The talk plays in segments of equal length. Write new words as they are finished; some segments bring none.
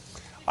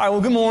All right,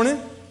 well, good morning,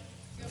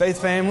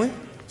 Faith family.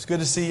 It's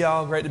good to see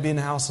y'all. Great to be in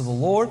the house of the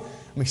Lord.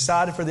 I'm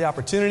excited for the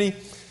opportunity.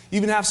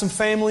 Even have some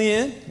family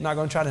in. I'm not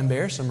going to try to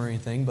embarrass them or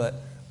anything, but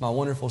my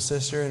wonderful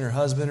sister and her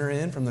husband are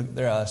in.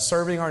 They're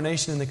serving our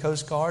nation in the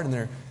Coast Guard, and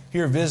they're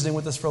here visiting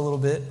with us for a little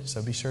bit.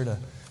 So be sure to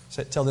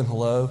tell them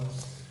hello.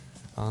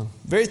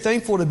 Very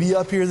thankful to be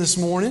up here this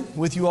morning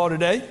with you all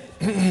today.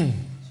 As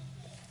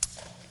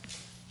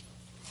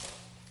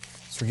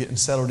we're getting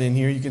settled in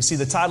here, you can see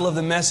the title of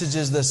the message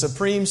is The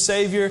Supreme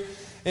Savior.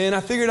 And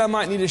I figured I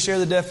might need to share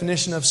the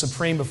definition of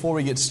supreme before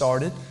we get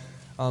started.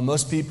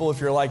 Most people, if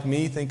you're like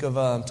me, think of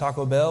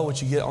Taco Bell,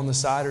 what you get on the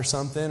side or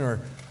something.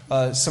 Or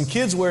some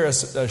kids wear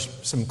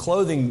some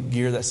clothing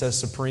gear that says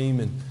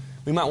supreme. And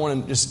we might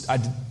want to just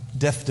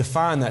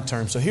define that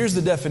term. So here's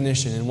the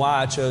definition and why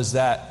I chose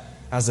that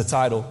as the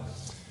title.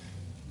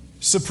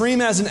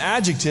 Supreme as an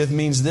adjective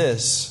means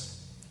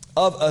this: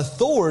 of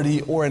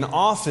authority or an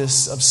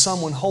office of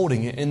someone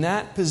holding it. And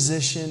that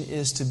position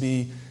is to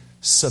be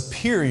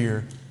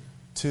superior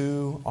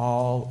to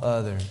all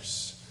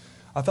others.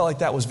 I felt like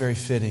that was very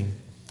fitting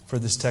for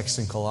this text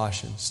in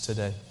Colossians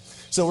today.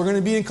 So we're going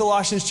to be in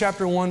Colossians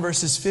chapter 1,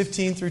 verses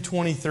 15 through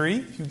 23.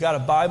 If you've got a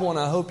Bible, and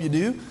I hope you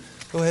do,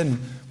 go ahead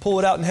and pull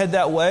it out and head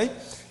that way.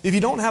 If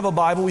you don't have a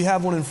Bible, we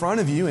have one in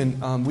front of you,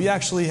 and we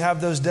actually have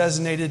those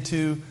designated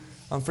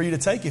for you to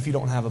take if you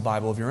don't have a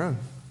Bible of your own.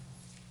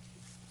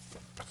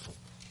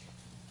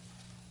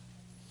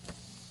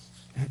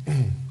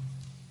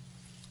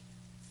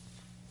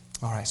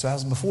 All right, so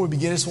before we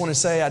begin, I just want to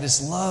say I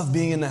just love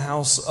being in the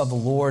house of the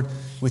Lord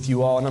with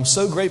you all. And I'm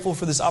so grateful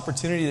for this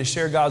opportunity to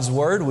share God's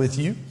Word with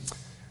you.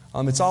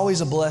 It's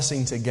always a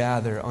blessing to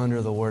gather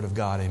under the Word of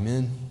God.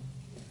 Amen.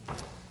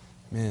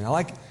 Amen.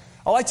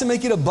 I like to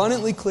make it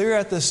abundantly clear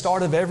at the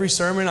start of every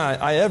sermon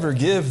I ever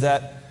give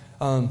that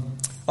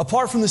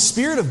apart from the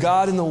Spirit of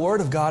God and the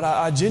Word of God,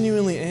 I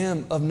genuinely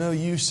am of no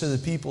use to the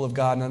people of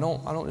God. And I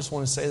don't just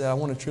want to say that. I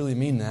want to truly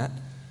mean that.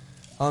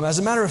 As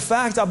a matter of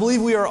fact, I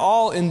believe we are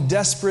all in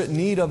desperate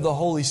need of the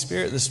Holy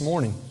Spirit this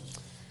morning.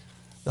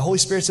 The Holy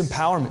Spirit's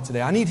empowerment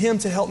today. I need Him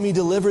to help me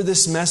deliver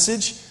this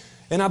message,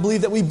 and I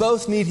believe that we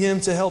both need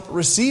Him to help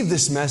receive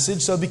this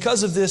message. So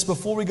because of this,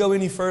 before we go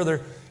any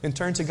further and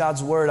turn to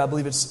God's Word, I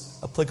believe it's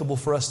applicable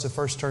for us to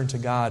first turn to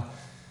God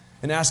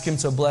and ask Him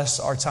to bless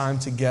our time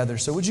together.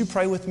 So would you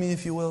pray with me,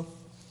 if you will?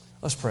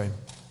 Let's pray.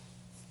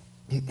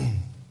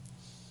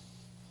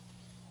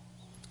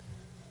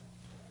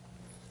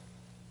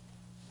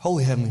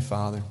 Holy Heavenly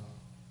Father,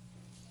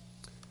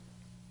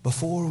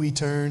 before we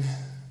turn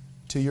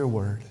to your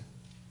Word,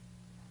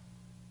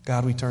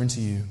 God, we turn to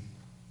you.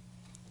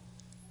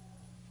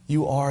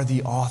 You are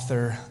the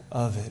author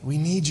of it. We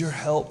need your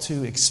help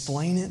to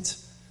explain it,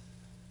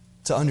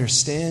 to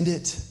understand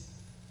it,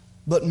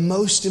 but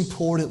most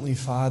importantly,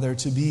 Father,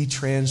 to be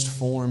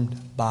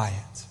transformed by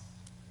it.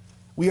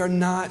 We are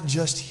not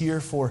just here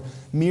for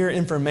mere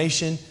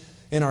information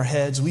in our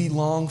heads. We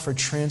long for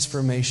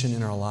transformation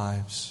in our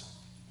lives.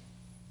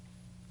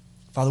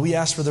 Father, we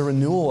ask for the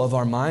renewal of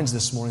our minds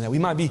this morning, that we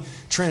might be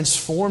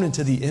transformed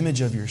into the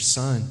image of your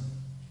Son.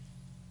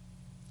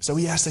 So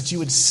we ask that you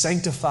would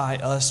sanctify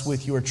us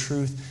with your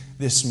truth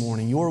this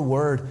morning. Your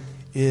word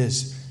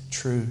is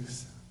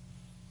truth.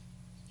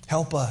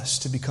 Help us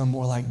to become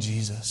more like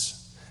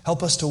Jesus.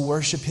 Help us to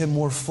worship Him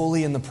more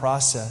fully in the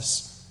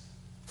process.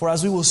 For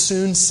as we will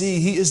soon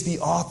see, He is the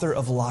author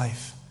of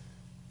life,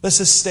 the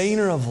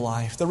sustainer of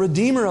life, the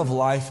redeemer of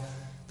life,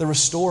 the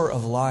restorer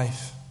of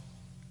life.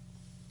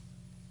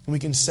 And we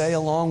can say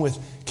along with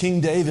King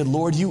David,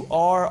 Lord, you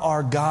are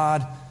our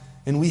God,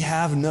 and we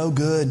have no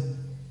good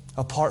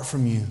apart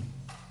from you.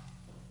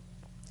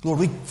 Lord,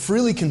 we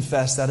freely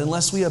confess that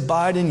unless we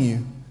abide in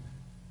you,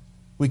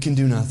 we can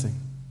do nothing.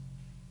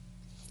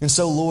 And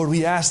so, Lord,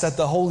 we ask that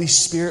the Holy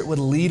Spirit would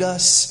lead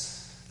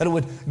us, that it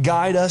would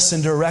guide us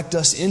and direct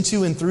us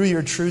into and through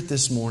your truth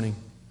this morning.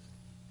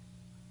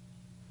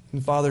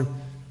 And Father,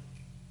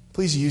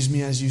 please use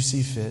me as you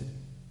see fit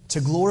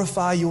to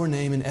glorify your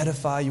name and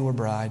edify your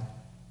bride.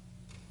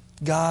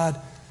 God,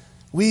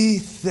 we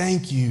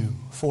thank you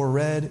for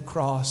Red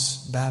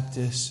Cross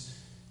Baptist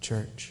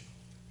Church.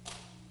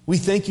 We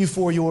thank you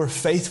for your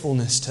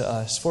faithfulness to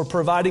us, for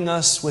providing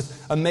us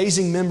with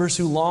amazing members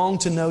who long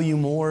to know you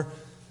more,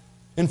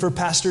 and for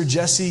Pastor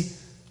Jesse,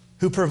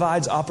 who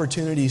provides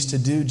opportunities to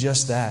do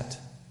just that.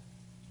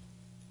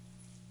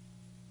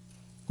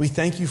 We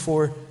thank you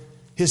for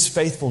his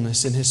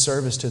faithfulness and his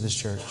service to this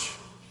church.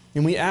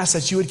 And we ask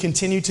that you would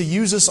continue to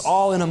use us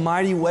all in a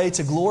mighty way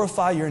to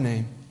glorify your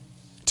name,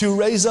 to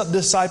raise up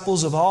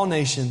disciples of all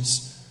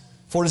nations.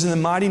 For it is in the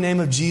mighty name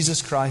of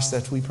Jesus Christ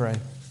that we pray.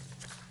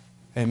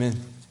 Amen.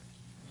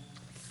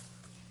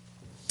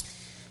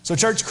 So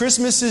church,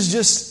 Christmas is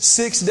just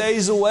 6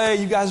 days away.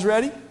 You guys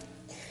ready?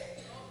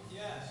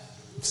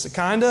 Yes.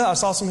 Kinda. I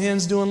saw some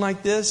hands doing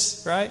like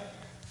this, right?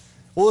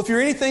 Well, if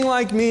you're anything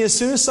like me, as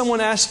soon as someone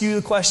asks you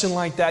a question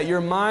like that, your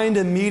mind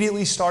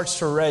immediately starts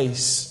to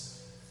race.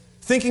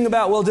 Thinking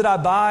about, well, did I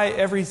buy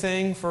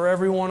everything for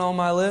everyone on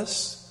my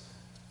list?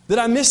 Did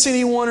I miss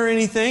anyone or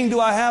anything? Do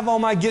I have all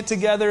my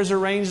get-togethers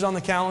arranged on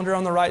the calendar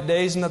on the right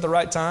days and at the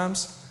right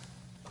times?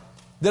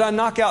 Did I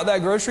knock out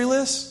that grocery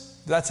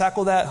list? Did I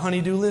tackle that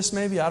honey-do list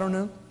maybe? I don't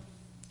know.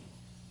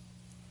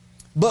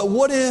 But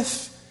what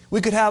if we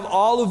could have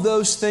all of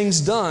those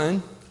things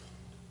done,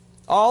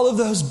 all of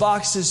those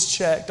boxes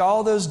checked,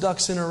 all those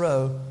ducks in a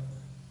row,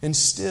 and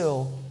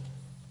still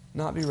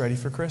not be ready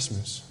for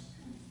Christmas?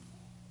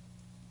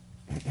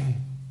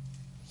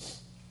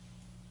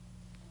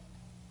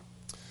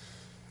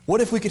 What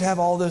if we could have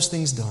all those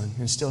things done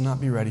and still not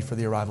be ready for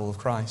the arrival of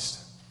Christ?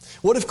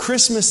 What if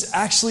Christmas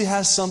actually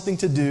has something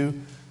to do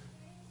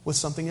with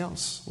something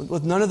else,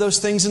 with none of those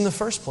things in the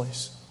first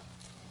place?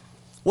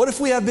 What if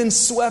we have been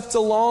swept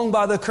along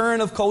by the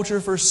current of culture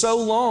for so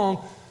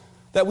long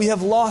that we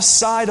have lost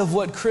sight of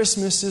what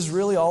Christmas is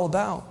really all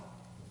about?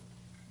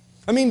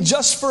 I mean,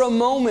 just for a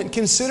moment,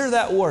 consider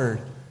that word,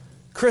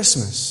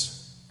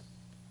 Christmas.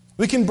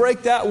 We can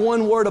break that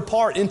one word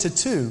apart into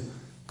two,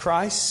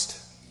 Christ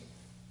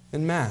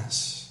and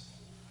Mass.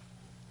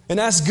 And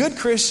as good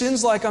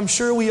Christians, like I'm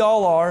sure we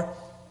all are,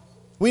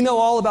 we know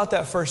all about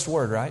that first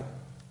word, right?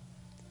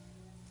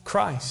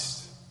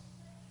 Christ.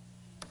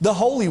 The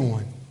Holy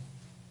One.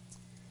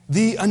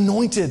 The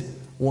Anointed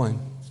One.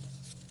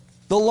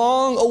 The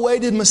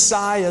long-awaited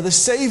Messiah, the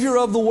Savior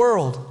of the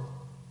world.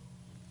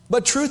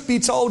 But truth be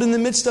told, in the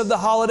midst of the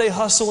holiday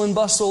hustle and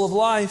bustle of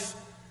life,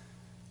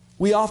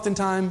 we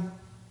oftentimes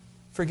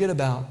forget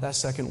about that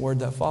second word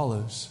that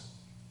follows.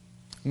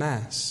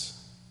 Mass.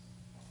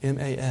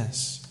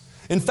 M-A-S.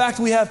 In fact,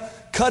 we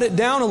have cut it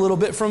down a little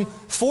bit from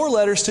 4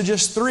 letters to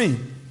just 3.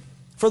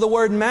 For the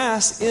word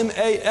Mass,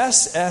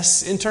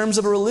 M-A-S-S, in terms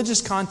of a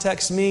religious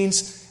context,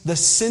 means the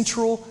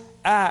central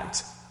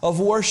act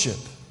of worship.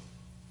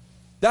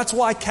 That's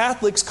why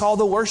Catholics call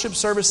the worship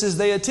services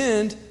they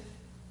attend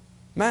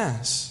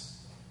Mass.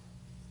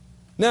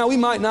 Now, we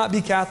might not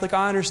be Catholic,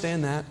 I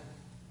understand that.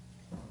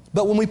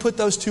 But when we put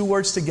those two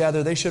words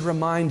together, they should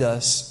remind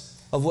us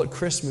of what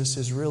Christmas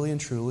is really and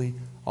truly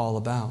all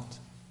about.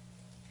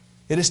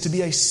 It is to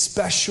be a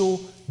special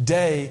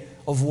day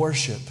of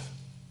worship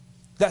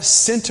that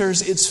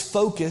centers its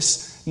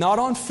focus not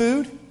on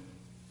food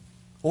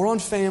or on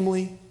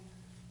family,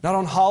 not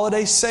on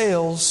holiday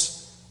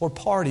sales or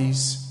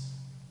parties,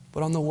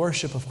 but on the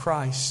worship of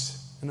Christ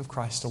and of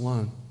Christ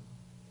alone.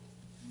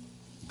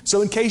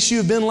 So in case you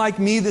have been like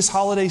me this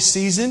holiday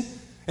season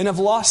and have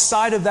lost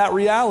sight of that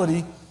reality,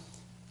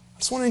 I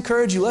just want to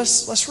encourage you,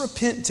 let's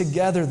repent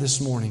together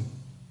this morning.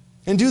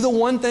 And do the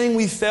one thing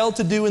we failed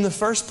to do in the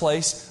first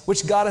place,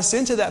 which got us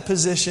into that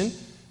position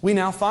we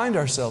now find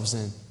ourselves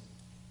in.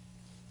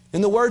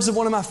 In the words of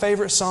one of my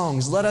favorite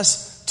songs, let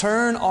us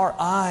turn our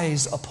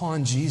eyes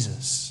upon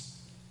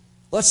Jesus.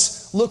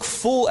 Let's look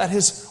full at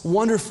His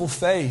wonderful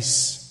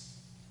face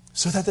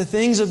so that the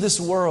things of this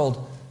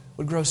world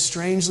would grow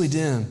strangely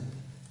dim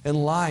in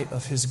light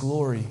of His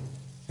glory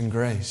and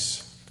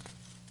grace.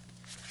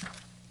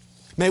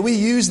 May we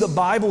use the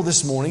Bible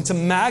this morning to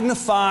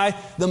magnify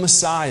the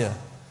Messiah.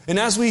 And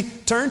as we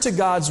turn to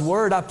God's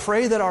Word, I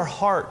pray that our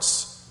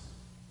hearts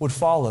would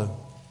follow.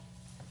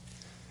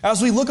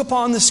 As we look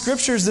upon the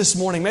Scriptures this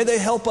morning, may they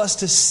help us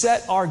to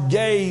set our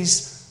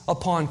gaze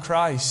upon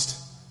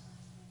Christ.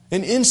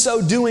 And in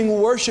so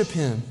doing, worship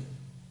Him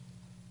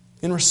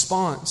in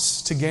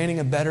response to gaining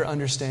a better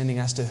understanding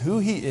as to who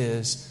He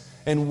is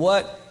and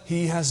what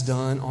He has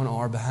done on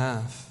our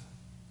behalf.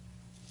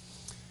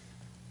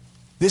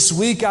 This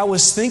week I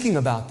was thinking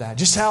about that,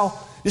 just how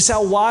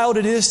wild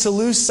it is to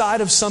lose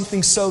sight of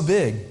something so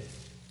big.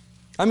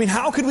 I mean,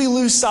 how could we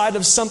lose sight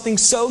of something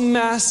so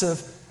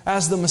massive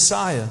as the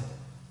Messiah?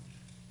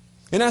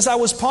 And as I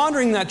was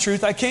pondering that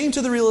truth, I came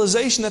to the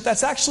realization that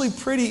that's actually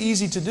pretty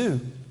easy to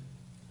do.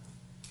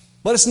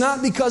 But it's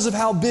not because of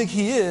how big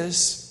He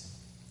is,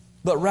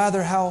 but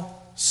rather how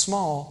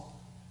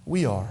small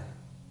we are.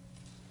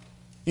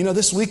 You know,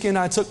 this weekend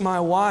I took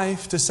my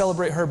wife to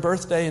celebrate her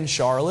birthday in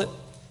Charlotte.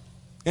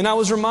 And I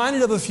was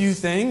reminded of a few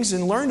things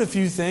and learned a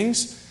few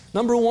things.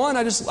 Number one,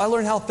 I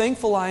learned how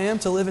thankful I am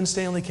to live in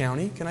Stanley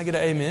County. Can I get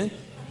an amen?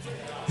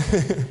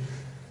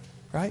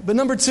 Right? But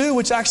number two,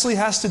 which actually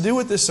has to do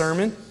with this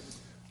sermon,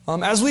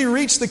 as we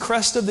reached the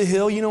crest of the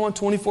hill, you know, on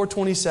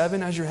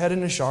 2427, as you're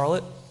heading to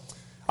Charlotte,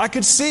 I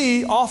could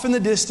see off in the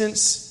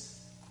distance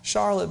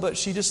Charlotte, but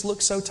she just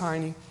looked so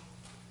tiny.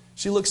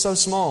 She looked so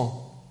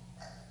small.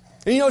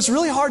 And you know, it's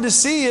really hard to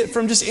see it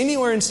from just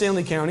anywhere in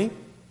Stanley County.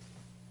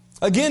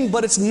 Again,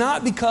 but it's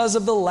not because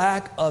of the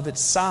lack of its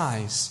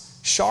size.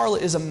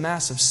 Charlotte is a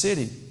massive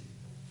city.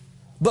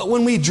 But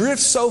when we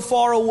drift so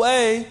far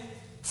away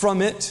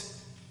from it,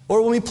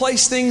 or when we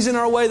place things in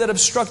our way that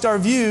obstruct our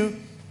view,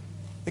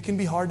 it can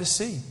be hard to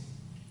see.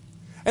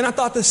 And I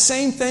thought the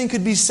same thing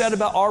could be said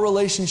about our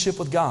relationship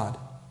with God.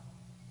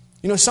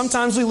 You know,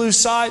 sometimes we lose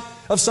sight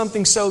of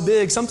something so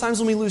big. Sometimes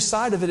when we lose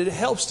sight of it, it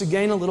helps to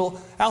gain a little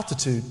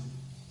altitude.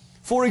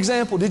 For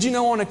example, did you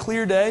know on a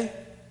clear day,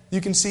 you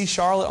can see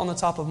Charlotte on the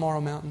top of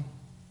Morrow Mountain?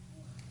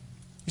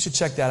 You should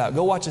check that out.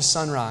 Go watch a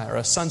sunrise or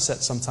a sunset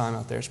sometime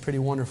out there. It's pretty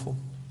wonderful.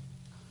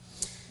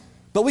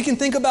 But we can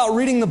think about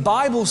reading the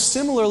Bible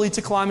similarly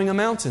to climbing a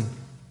mountain.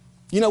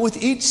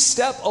 With each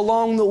step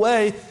along the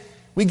way,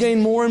 we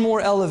gain more and more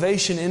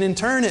elevation, and in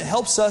turn it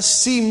helps us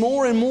see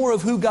more and more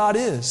of who God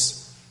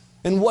is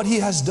and what He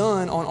has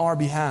done on our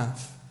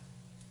behalf.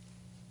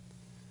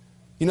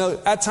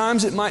 At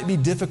times it might be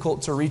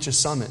difficult to reach a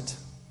summit,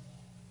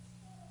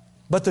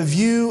 but the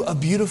view a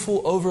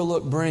beautiful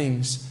overlook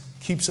brings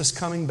keeps us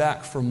coming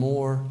back for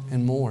more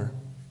and more.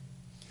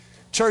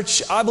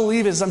 Church, I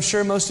believe, as I'm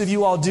sure most of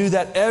you all do,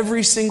 that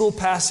every single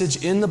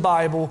passage in the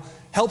Bible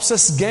helps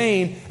us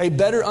gain a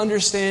better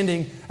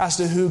understanding as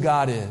to who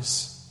God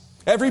is.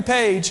 Every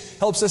page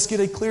helps us get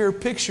a clearer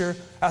picture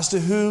as to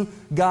who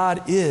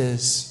God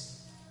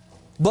is.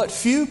 But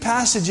few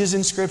passages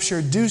in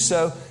Scripture do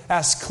so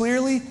as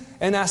clearly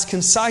and as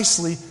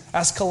concisely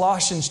as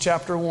Colossians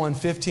chapter 1,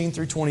 15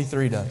 through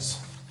 23 does.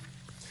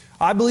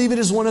 I believe it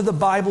is one of the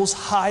Bible's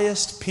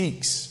highest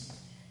peaks.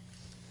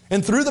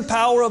 And through the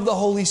power of the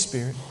Holy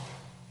Spirit,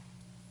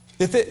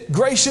 if it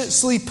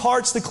graciously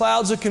parts the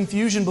clouds of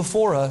confusion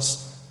before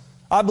us,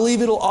 I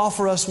believe it'll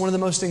offer us one of the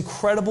most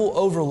incredible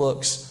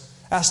overlooks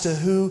as to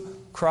who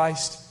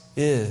Christ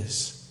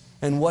is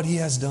and what He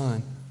has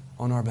done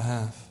on our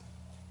behalf.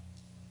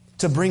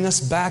 To bring us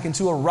back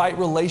into a right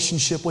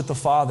relationship with the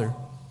Father.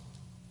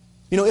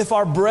 If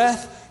our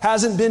breath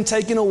hasn't been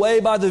taken away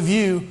by the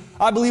view,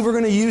 I believe we're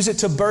going to use it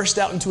to burst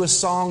out into a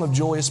song of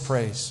joyous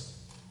praise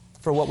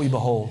for what we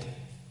behold.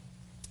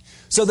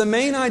 So the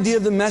main idea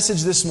of the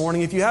message this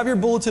morning, if you have your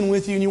bulletin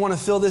with you and you want to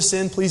fill this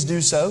in, please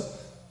do so.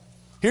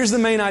 Here's the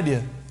main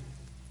idea.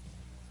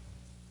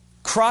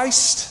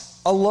 Christ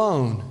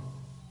alone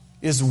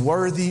is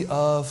worthy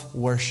of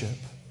worship.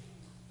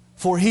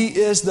 For He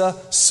is the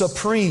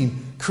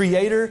supreme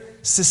creator,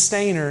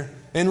 sustainer,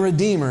 and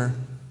redeemer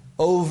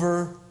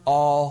over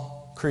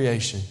all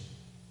creation.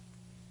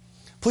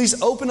 Please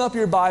open up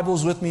your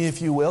Bibles with me,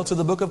 if you will, to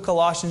the book of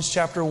Colossians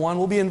chapter 1.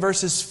 We'll be in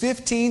verses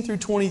 15 through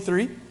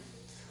 23.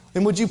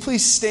 And would you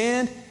please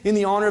stand in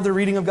the honor of the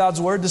reading of God's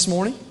Word this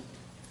morning?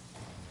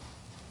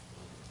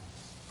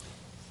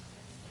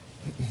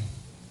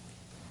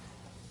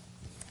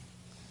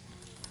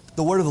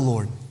 The Word of the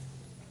Lord.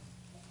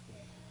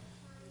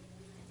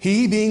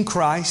 He, being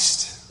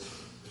Christ,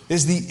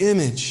 is the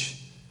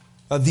image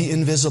of the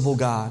invisible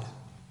God,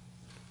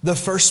 the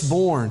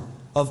firstborn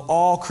of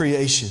all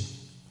creation.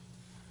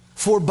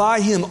 For by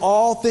Him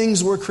all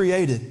things were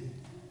created,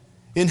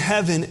 in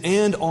heaven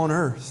and on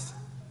earth,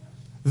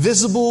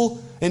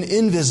 visible and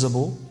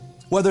invisible,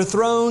 whether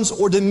thrones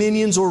or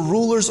dominions or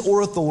rulers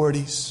or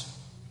authorities.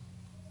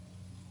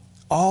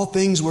 All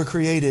things were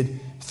created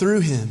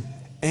through Him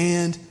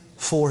and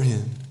for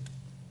Him.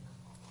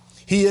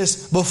 He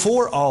is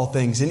before all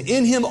things, and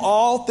in Him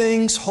all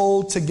things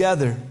hold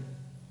together.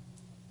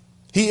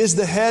 He is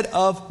the head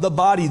of the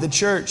body, the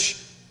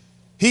church.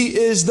 He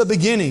is the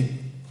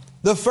beginning,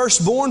 the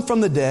firstborn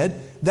from the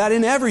dead, that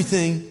in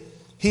everything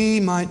He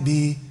might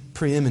be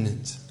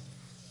preeminent.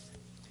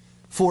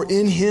 For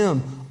in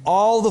Him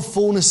all the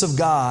fullness of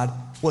God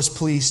was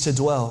pleased to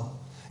dwell,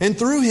 and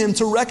through Him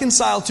to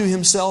reconcile to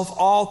Himself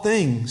all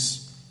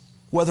things,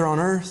 whether on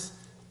earth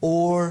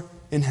or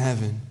in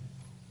heaven,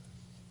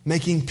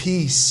 making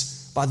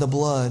peace by the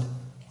blood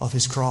of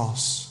His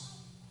cross.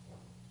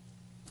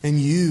 And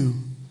you,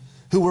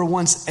 who were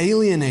once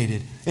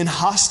alienated and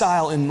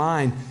hostile in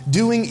mind,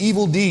 doing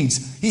evil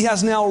deeds, He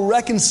has now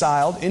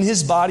reconciled in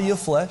His body of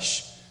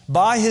flesh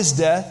by His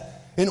death,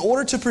 in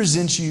order to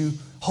present you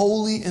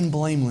holy and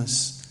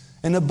blameless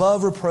and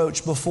above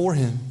reproach before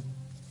Him,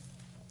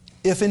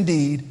 if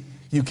indeed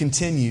you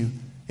continue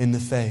in the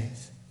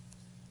faith,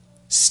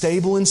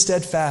 stable and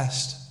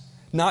steadfast,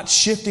 not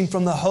shifting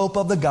from the hope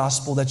of the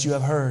gospel that you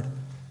have heard,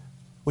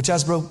 which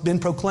has been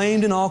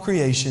proclaimed in all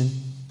creation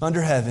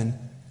under heaven,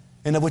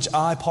 and of which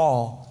I,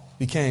 Paul,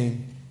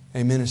 became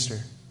a minister.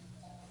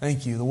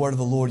 Thank you. The word of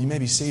the Lord. You may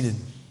be seated.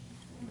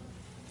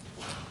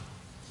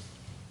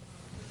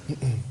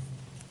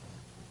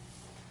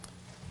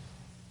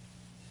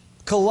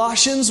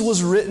 Colossians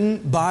was written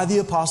by the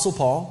Apostle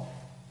Paul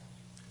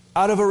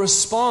out of a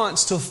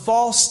response to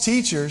false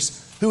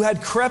teachers who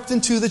had crept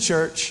into the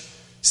church,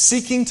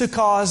 seeking to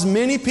cause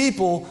many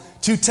people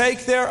to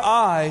take their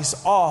eyes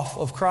off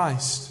of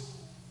Christ.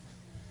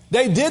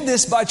 They did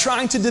this by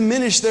trying to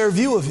diminish their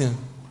view of Him.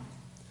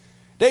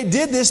 They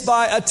did this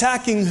by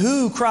attacking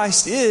who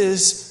Christ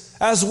is,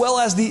 as well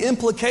as the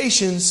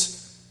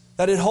implications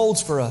that it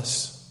holds for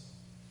us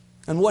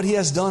and what He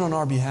has done on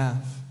our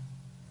behalf.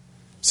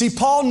 See,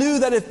 Paul knew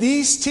that if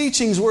these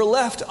teachings were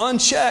left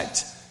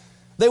unchecked,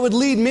 they would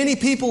lead many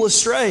people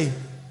astray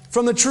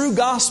from the true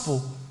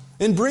gospel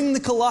and bring the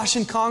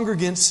Colossian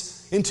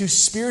congregants into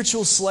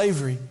spiritual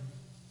slavery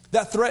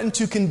that threatened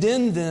to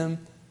condemn them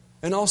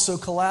and also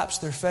collapse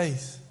their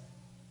faith.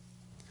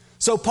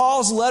 So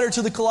Paul's letter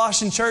to the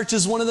Colossian church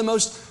is one of the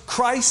most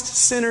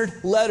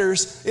Christ-centered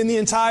letters in the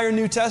entire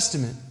New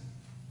Testament.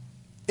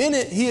 In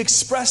it, he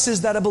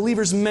expresses that a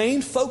believer's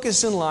main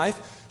focus in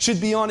life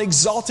should be on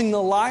exalting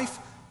the life,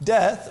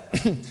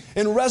 death,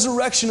 and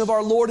resurrection of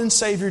our Lord and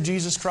Savior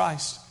Jesus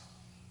Christ.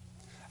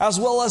 as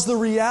well as the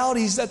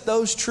realities that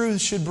those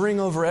truths should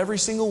bring over every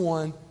single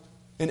one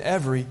and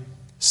every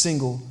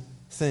single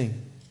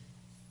thing.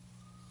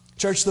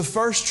 Church, the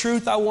first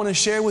truth I want to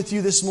share with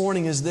you this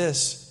morning is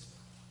this.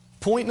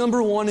 Point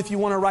number one, if you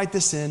want to write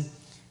this in,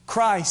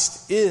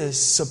 Christ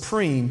is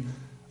supreme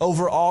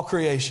over all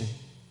creation.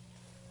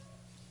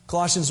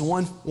 Colossians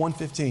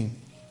 1:15.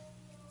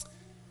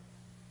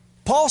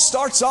 Paul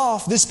starts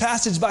off this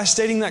passage by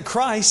stating that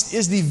Christ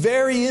is the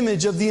very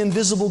image of the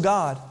invisible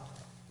God,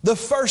 the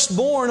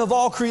firstborn of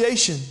all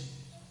creation.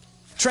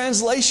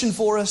 Translation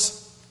for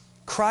us,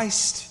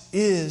 Christ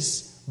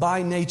is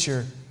by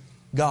nature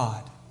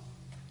God.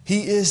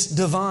 He is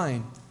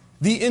divine.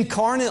 The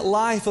incarnate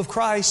life of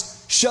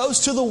Christ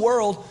shows to the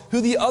world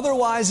who the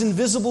otherwise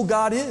invisible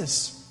God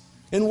is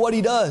and what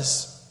He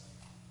does.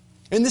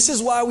 And this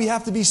is why we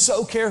have to be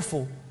so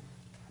careful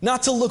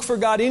not to look for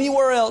God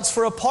anywhere else,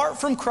 for apart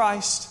from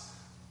Christ,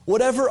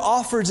 whatever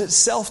offers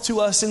itself to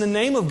us in the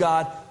name of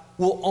God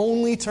will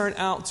only turn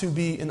out to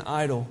be an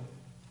idol.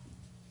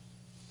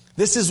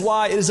 This is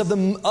why it is of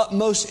the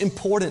utmost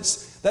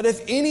importance that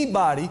if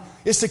anybody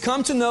is to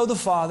come to know the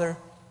Father,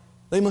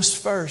 they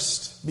must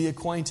first be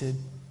acquainted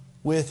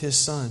with His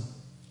Son.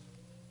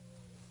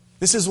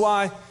 This is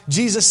why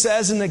Jesus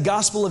says in the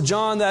Gospel of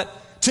John that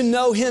to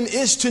know Him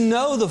is to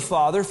know the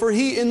Father, for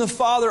He and the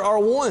Father are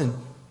one.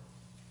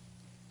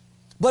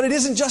 But it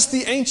isn't just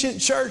the ancient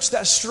church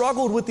that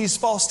struggled with these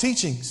false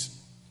teachings.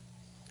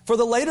 For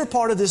the later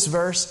part of this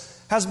verse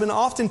has been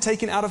often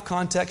taken out of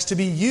context to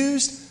be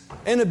used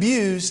and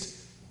abused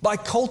by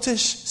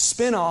cultish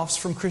spin-offs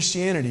from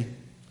Christianity.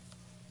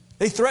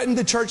 They threaten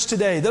the church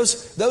today,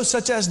 those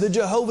such as the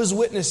Jehovah's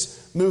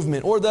Witness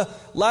movement or the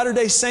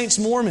Latter-day Saints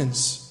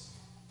Mormons.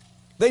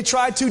 They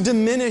try to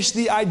diminish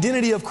the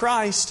identity of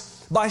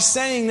Christ by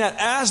saying that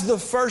as the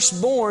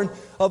firstborn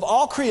of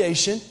all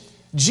creation,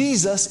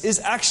 Jesus is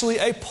actually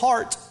a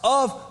part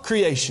of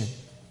creation.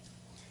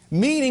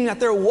 Meaning that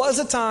there was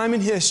a time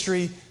in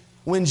history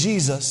when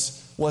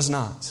Jesus was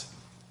not.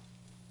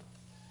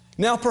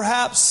 Now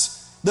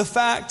perhaps the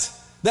fact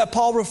that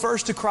Paul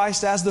refers to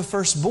Christ as the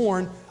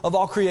firstborn of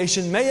all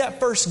creation may at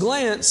first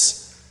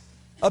glance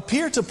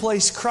appear to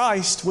place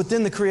Christ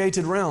within the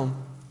created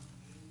realm.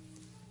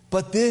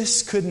 But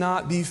this could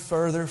not be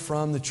further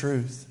from the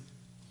truth.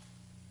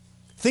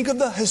 Think of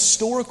the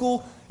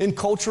historical and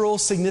cultural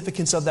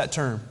significance of that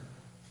term.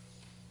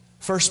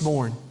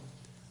 Firstborn.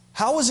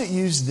 How was it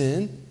used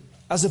then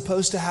as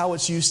opposed to how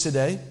it's used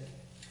today?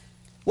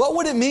 What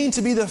would it mean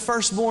to be the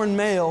firstborn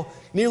male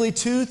nearly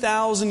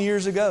 2,000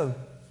 years ago?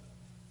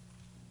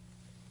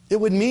 It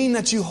would mean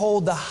that you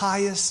hold the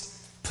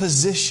highest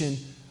position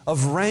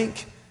of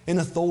rank and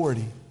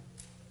authority.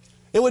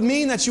 It would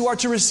mean that you are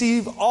to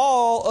receive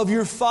all of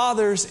your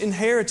father's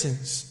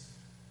inheritance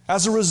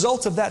as a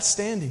result of that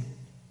standing.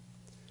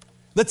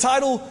 The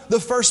title, the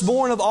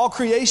firstborn of all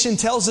creation,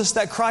 tells us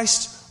that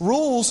Christ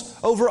rules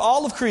over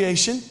all of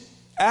creation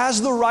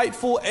as the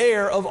rightful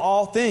heir of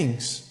all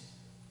things.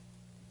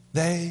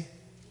 They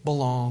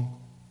belong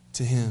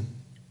to Him.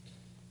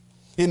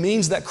 It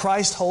means that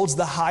Christ holds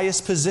the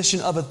highest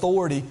position of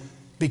authority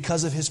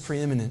because of His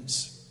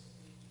preeminence.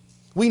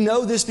 We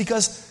know this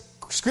because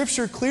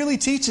Scripture clearly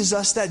teaches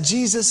us that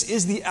Jesus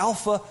is the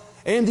Alpha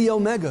and the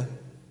Omega.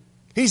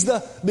 He's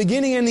the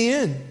beginning and the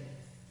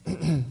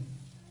end.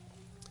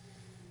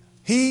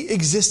 He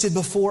existed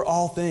before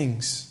all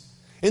things.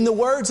 In the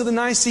words of the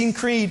Nicene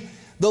Creed,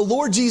 the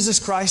Lord Jesus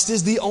Christ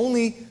is the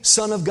only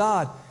Son of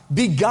God,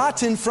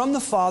 begotten from the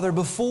Father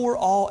before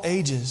all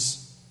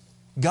ages.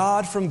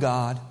 God from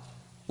God,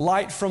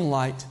 light from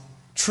light,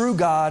 true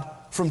God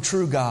from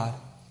true God.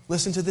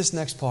 Listen to this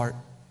next part.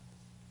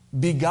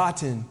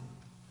 Begotten,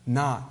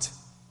 not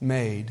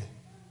made,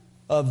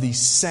 of the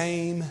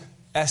same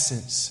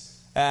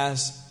essence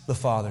as the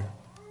Father.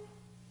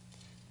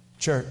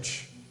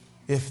 Church,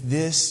 if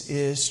this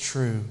is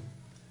true,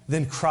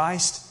 then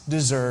Christ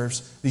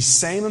deserves the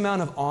same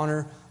amount of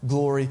honor,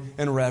 glory,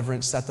 and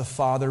reverence that the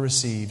Father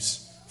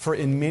receives. For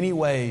in many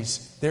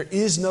ways, there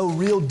is no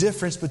real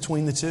difference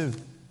between the two.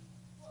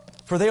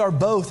 For they are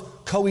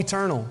both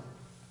co-eternal,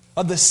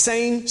 of the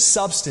same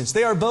substance.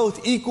 They are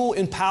both equal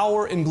in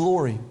power and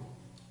glory.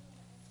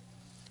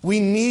 We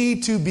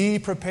need to be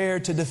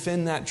prepared to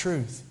defend that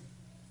truth.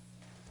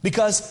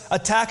 Because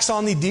attacks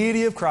on the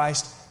deity of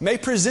Christ may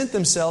present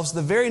themselves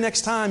the very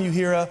next time you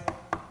hear a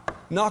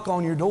knock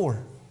on your door.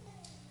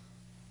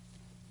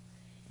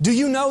 Do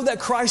you know that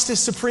Christ is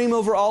supreme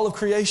over all of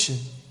creation?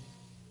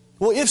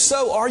 Well, if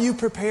so, are you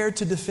prepared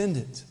to defend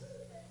it?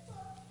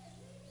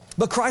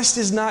 But Christ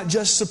is not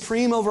just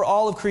supreme over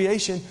all of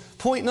creation.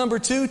 Point number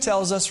 2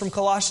 tells us from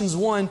Colossians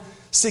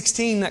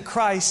 1:16 that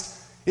Christ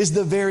is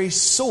the very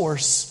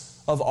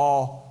source of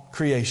all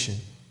creation.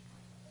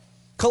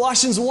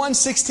 Colossians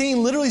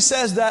 1:16 literally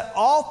says that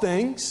all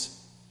things,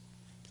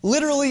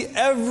 literally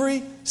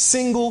every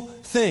single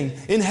thing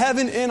in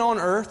heaven and on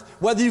earth,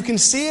 whether you can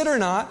see it or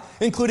not,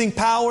 including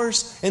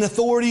powers and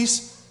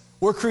authorities,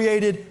 were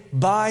created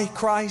by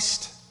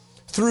Christ,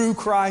 through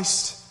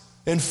Christ,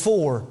 and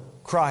for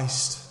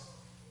Christ.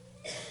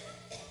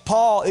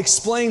 Paul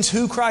explains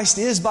who Christ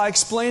is by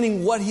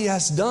explaining what He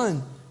has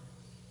done.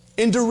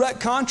 In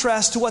direct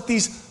contrast to what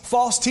these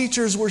false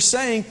teachers were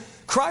saying,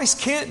 Christ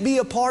can't be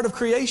a part of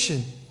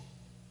creation,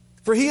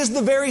 for He is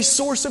the very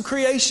source of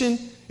creation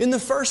in the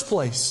first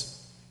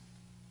place.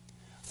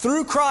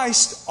 Through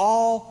Christ,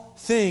 all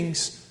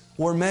things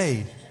were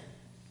made.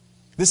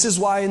 This is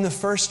why in the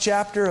first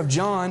chapter of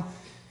John,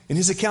 in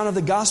his account of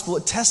the gospel,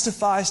 it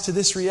testifies to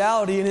this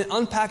reality and it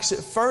unpacks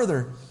it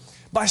further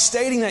by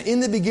stating that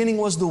in the beginning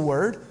was the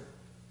Word,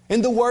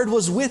 and the Word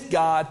was with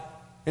God,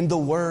 and the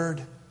Word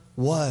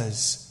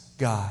was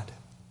God.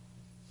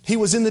 He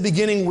was in the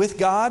beginning with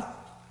God,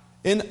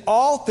 and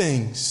all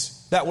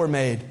things that were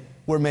made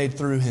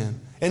through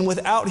Him. And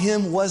without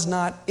Him was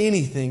not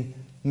anything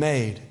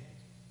made.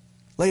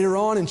 Later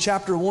on in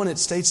chapter 1, it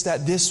states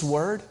that this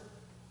Word,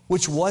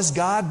 which was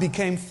God,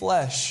 became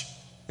flesh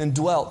and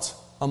dwelt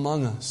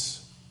among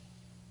us.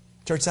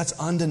 Church, that's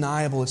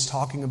undeniable. It's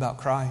talking about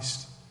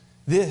Christ.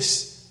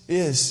 This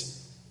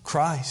is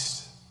Christ.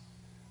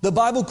 The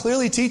Bible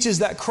clearly teaches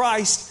that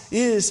Christ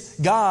is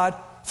God,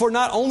 for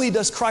not only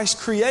does Christ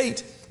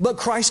create, but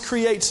Christ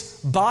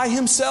creates by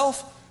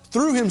Himself,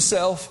 through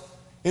Himself,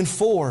 and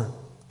for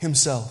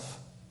Himself.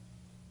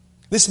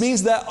 This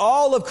means that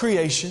all of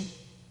creation,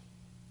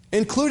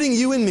 including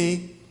you and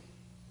me,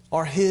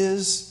 are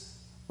His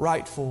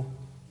rightful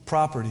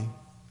property.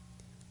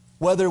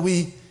 Whether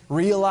we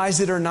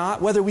realize it or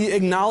not, whether we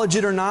acknowledge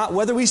it or not,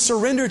 whether we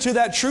surrender to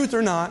that truth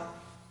or not,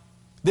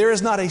 there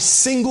is not a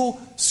single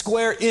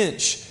square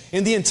inch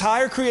in the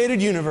entire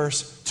created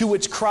universe to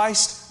which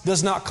Christ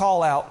does not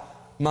call out,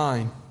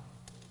 mine.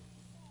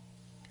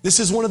 This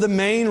is one of the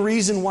main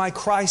reasons why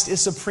Christ is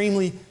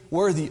supremely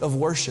worthy of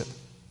worship.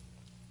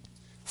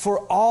 For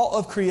all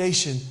of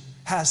creation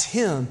has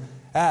Him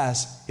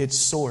as its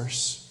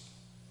source.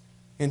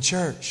 In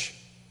church,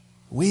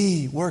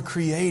 we were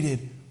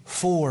created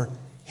for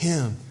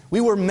Him.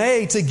 We were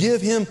made to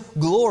give Him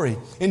glory.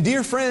 And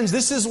dear friends,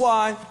 this is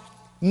why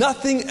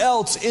nothing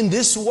else in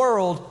this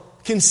world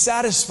can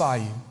satisfy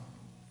you.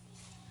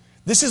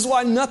 This is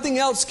why nothing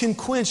else can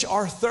quench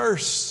our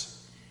thirst.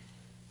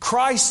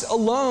 Christ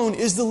alone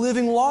is the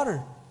living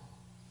water.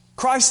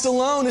 Christ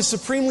alone is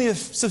supremely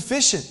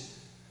sufficient,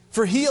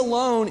 for He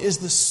alone is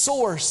the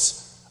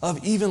source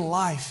of even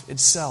life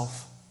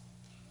itself.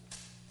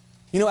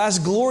 You know, as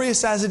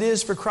glorious as it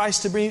is for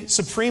Christ to be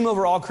supreme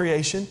over all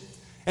creation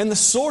and the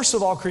source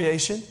of all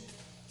creation,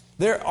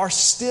 there are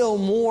still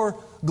more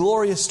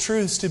glorious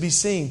truths to be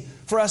seen.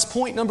 For as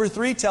point number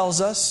 3 tells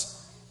us,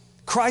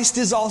 Christ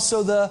is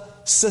also the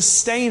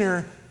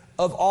sustainer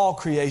of all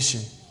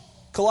creation.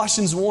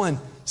 Colossians 1,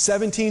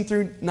 17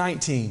 through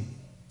 19.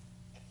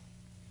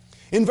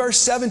 In verse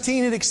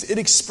 17, it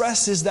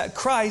expresses that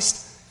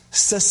Christ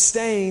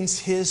sustains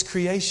His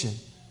creation.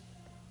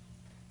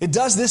 It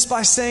does this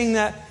by saying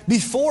that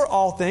before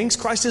all things,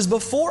 Christ is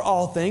before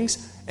all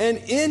things, and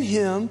in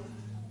Him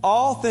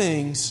all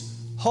things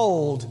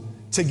hold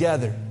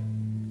together.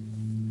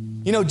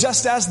 You know,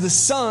 just as the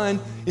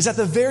sun is at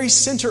the very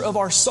center of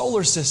our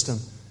solar system,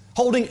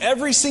 holding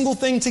every single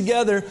thing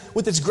together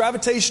with its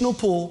gravitational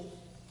pull,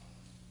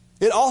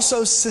 it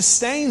also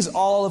sustains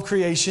all of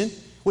creation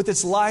with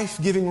its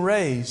life-giving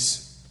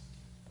rays.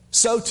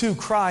 So too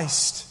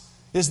Christ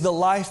is the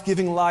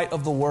life-giving light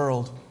of the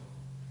world.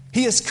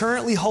 He is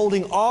currently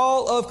holding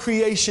all of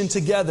creation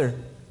together.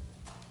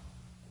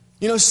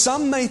 You know,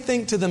 some may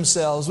think to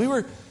themselves, we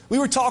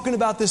were talking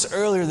about this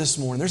earlier this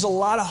morning. There's a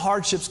lot of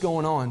hardships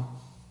going on.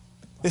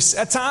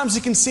 At times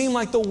it can seem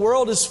like the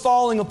world is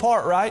falling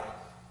apart, right?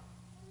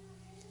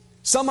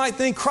 Some might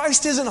think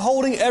Christ isn't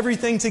holding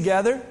everything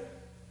together.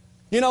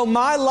 You know,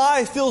 my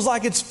life feels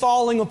like it's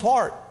falling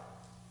apart.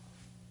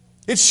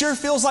 It sure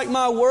feels like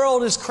my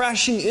world is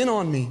crashing in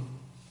on me.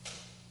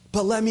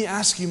 But let me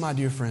ask you, my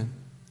dear friend,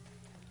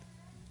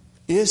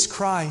 is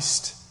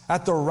Christ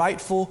at the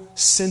rightful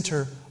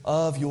center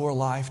of your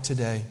life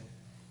today?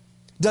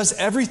 Does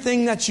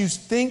everything that you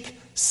think,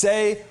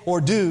 say,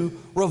 or do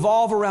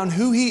revolve around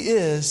who He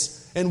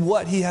is and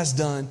what He has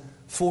done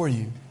for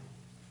you?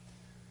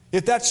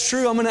 If that's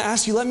true, I'm going to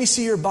ask you, let me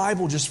see your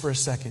Bible just for a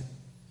second.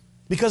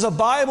 Because a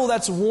Bible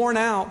that's worn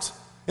out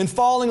and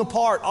falling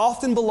apart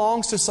often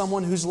belongs to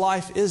someone whose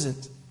life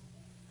isn't.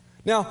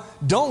 Now,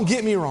 don't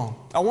get me wrong.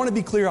 I want to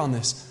be clear on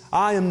this.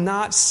 I am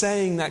not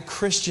saying that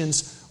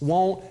Christians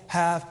won't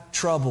have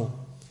trouble.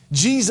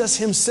 Jesus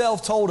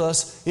Himself told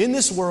us, in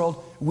this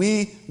world,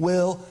 we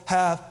will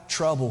have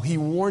trouble. He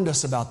warned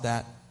us about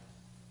that.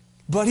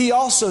 But He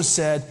also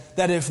said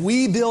that if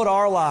we build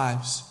our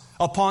lives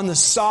upon the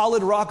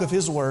solid rock of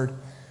His Word,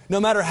 no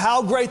matter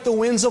how great the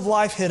winds of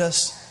life hit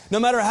us, no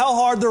matter how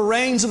hard the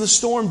rains of the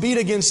storm beat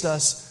against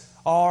us,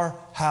 our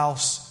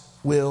house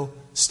will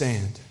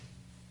stand.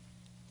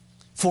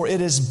 For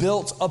it is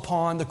built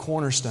upon the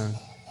cornerstone,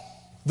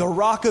 the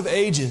rock of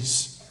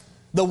ages,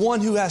 the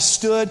one who has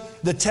stood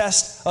the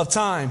test of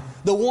time,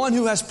 the one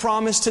who has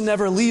promised to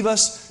never leave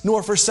us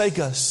nor forsake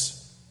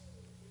us,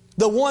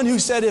 the one who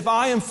said, if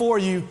I am for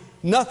you,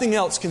 nothing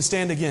else can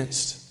stand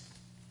against.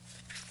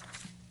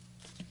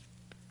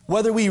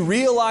 Whether we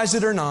realize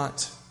it or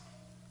not,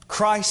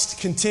 Christ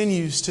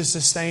continues to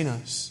sustain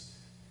us.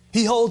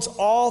 He holds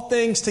all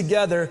things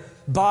together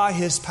by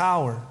His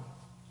power.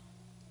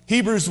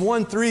 Hebrews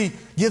 1:3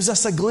 gives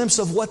us a glimpse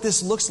of what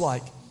this looks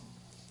like.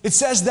 It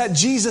says that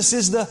Jesus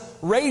is the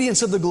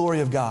radiance of the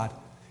glory of God.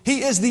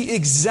 He is the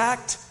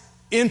exact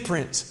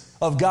imprint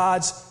of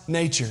God's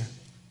nature,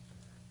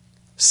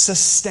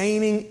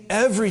 sustaining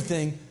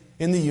everything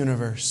in the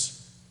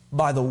universe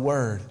by the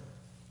word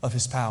of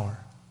His power.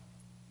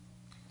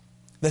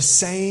 The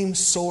same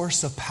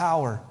source of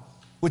power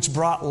which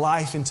brought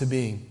life into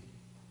being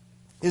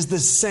is the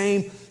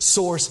same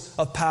source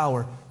of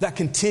power that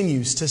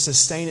continues to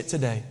sustain it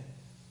today.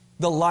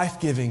 The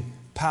life-giving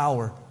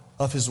power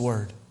of His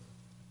Word.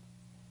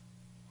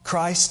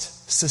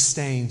 Christ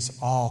sustains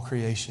all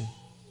creation.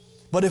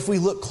 But if we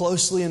look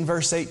closely in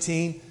verse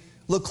 18,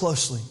 look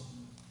closely.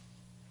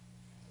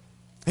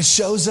 It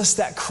shows us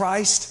that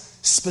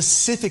Christ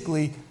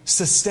specifically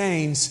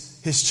sustains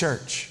His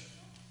church.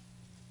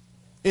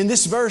 In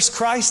this verse,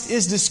 Christ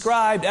is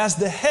described as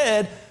the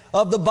head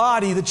of the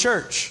body, the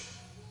church.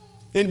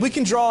 And we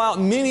can draw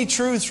out many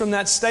truths from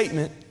that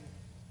statement,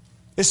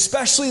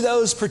 especially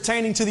those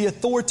pertaining to the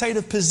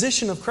authoritative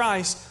position of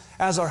Christ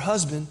as our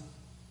husband.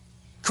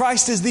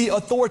 Christ is the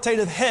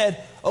authoritative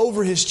head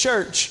over His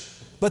church,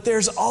 but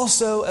there's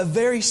also a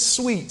very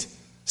sweet,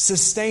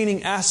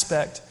 sustaining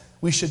aspect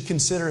we should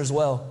consider as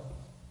well.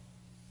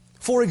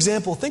 For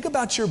example, think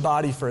about your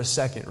body for a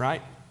second,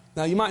 right?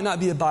 Now, you might not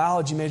be a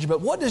biology major,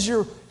 but what does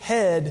your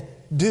head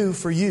do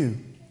for you?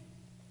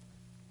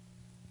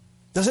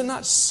 Does it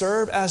not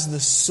serve as the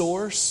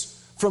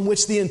source from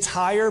which the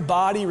entire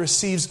body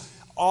receives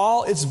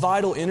all its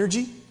vital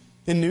energy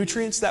and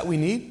nutrients that we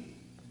need?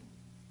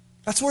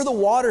 That's where the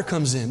water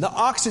comes in, the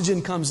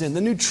oxygen comes in,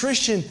 the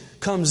nutrition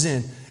comes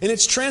in, and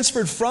it's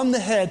transferred from the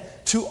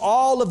head to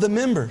all of the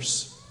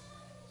members.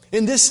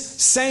 In this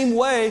same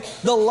way,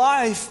 the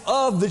life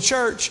of the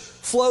church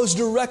flows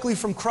directly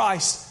from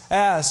Christ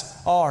as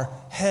our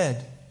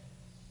head.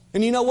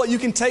 And you know what? You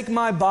can take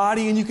my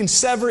body and you can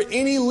sever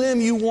any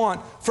limb you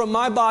want from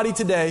my body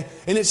today,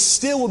 and it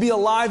still will be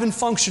alive and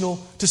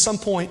functional to some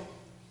point.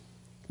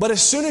 But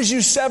as soon as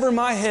you sever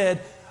my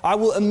head, I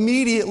will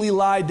immediately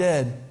lie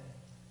dead.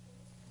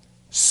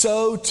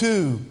 So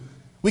too,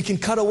 we can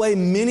cut away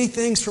many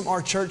things from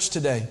our church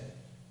today,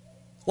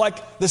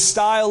 like the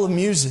style of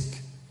music,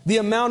 the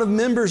amount of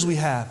members we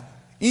have.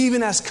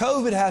 Even as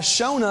COVID has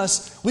shown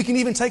us, we can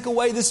even take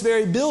away this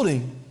very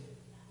building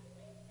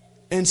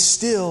and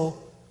still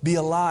be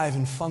alive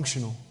and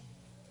functional.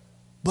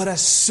 But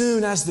as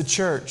soon as the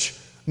church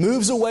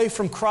moves away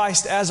from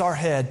Christ as our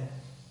head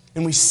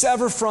and we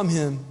sever from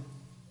Him,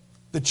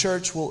 the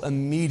church will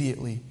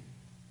immediately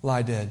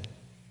lie dead.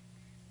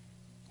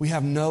 We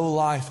have no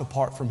life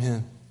apart from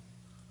Him.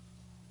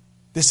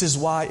 This is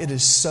why it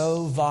is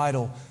so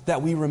vital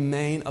that we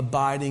remain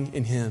abiding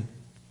in Him.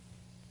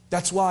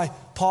 That's why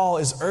Paul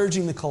is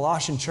urging the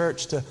Colossian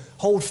church to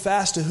hold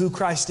fast to who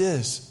Christ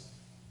is.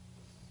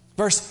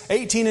 Verse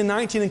 18 and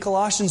 19 in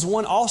Colossians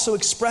 1 also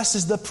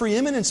expresses the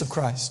preeminence of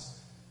Christ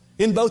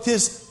in both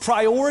His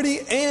priority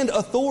and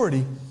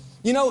authority.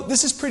 You know,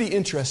 this is pretty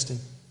interesting.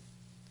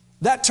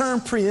 That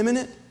term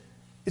preeminent,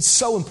 it's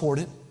so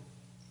important.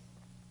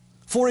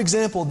 For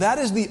example, that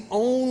is the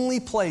only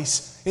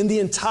place in the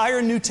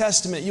entire New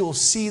Testament you will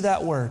see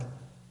that word.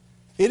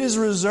 It is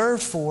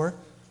reserved for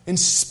and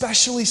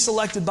specially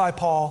selected by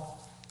Paul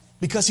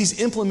because he's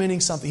implementing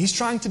something. He's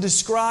trying to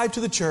describe to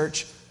the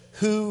church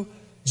who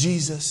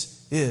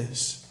Jesus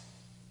is.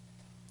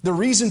 The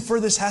reason for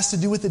this has to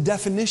do with the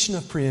definition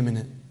of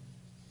preeminent.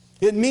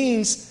 It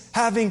means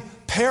having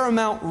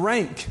paramount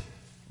rank,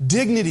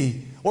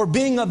 dignity, or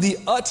being of the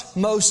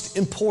utmost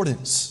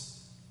importance.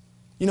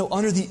 You know,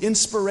 under the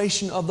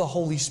inspiration of the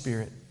Holy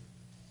Spirit,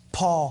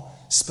 Paul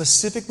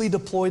specifically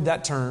deployed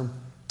that term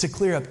to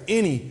clear up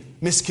any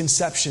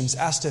misconceptions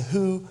as to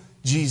who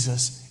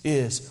Jesus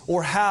is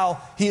or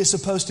how He is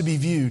supposed to be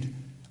viewed,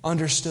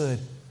 understood,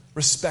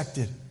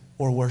 respected,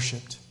 or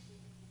worshiped.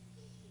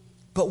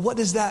 But what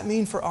does that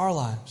mean for our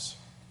lives?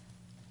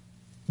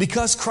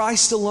 Because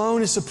Christ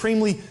alone is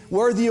supremely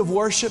worthy of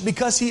worship,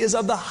 because He is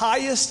of the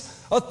highest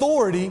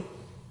authority,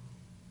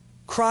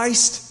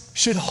 Christ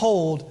should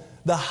hold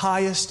the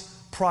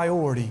highest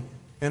priority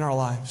in our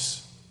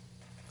lives.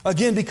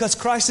 Again, because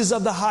Christ is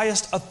of the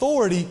highest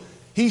authority,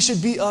 He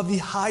should be of the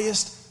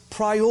highest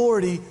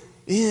priority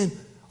in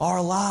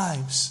our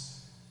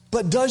lives.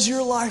 But does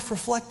your life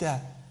reflect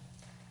that?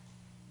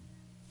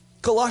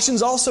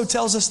 Colossians also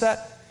tells us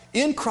that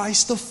in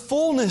Christ the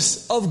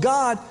fullness of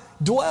God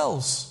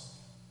dwells.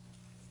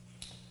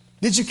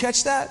 Did you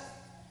catch that?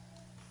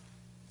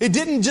 It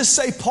didn't just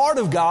say part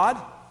of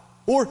God,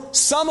 or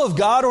some of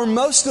God, or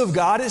most of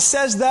God. It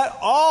says that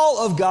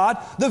all of God,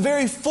 the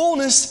very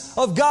fullness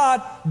of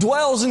God,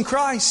 dwells in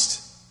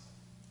Christ.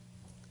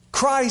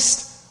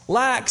 Christ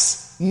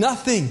lacks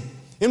nothing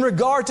in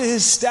regard to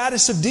His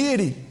status of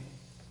deity.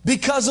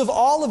 Because of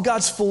all of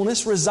God's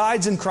fullness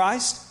resides in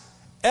Christ,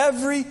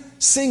 Every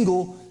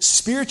single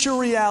spiritual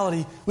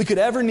reality we could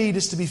ever need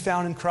is to be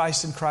found in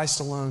Christ and Christ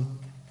alone.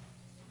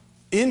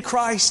 In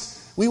Christ,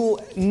 we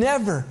will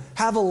never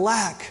have a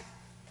lack,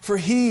 for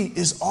He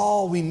is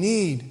all we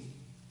need.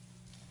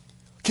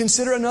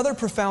 Consider another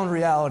profound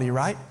reality,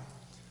 right?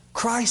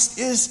 Christ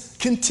is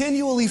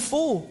continually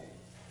full.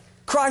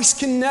 Christ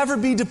can never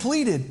be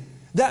depleted.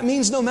 That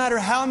means no matter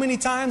how many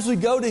times we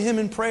go to Him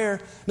in prayer,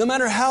 no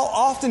matter how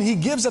often He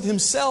gives of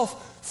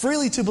Himself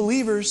freely to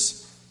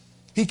believers,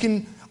 He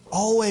can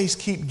always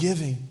keep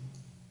giving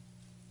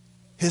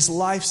His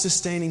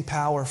life-sustaining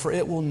power, for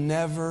it will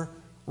never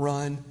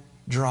run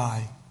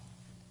dry.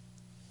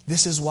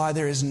 This is why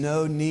there is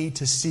no need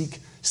to seek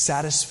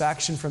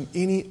satisfaction from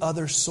any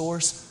other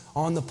source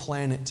on the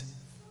planet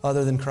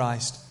other than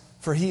Christ,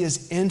 for He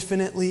is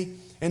infinitely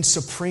and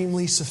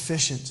supremely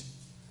sufficient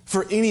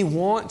for any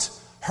want,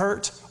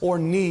 hurt, or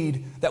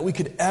need that we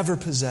could ever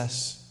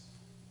possess.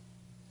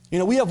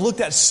 We have looked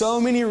at so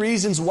many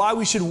reasons why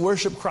we should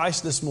worship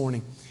Christ this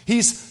morning.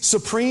 He's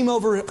supreme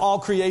over all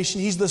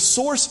creation. He's the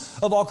source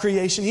of all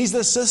creation. He's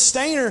the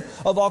sustainer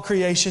of all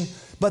creation.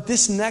 But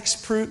this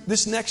next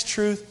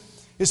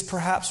truth is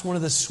perhaps one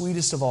of the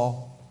sweetest of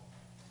all.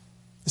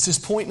 This is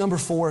point number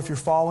 4 if you're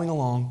following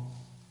along.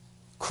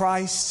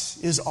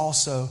 Christ is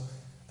also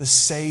the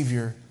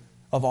Savior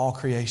of all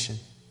creation.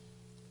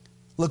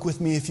 Look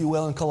with me, if you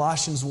will, in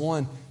Colossians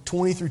 1,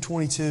 20 through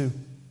 22.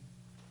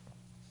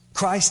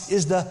 Christ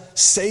is the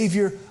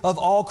Savior of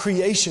all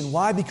creation.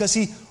 Why? Because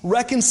He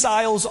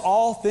reconciles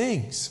all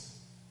things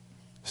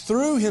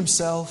through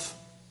Himself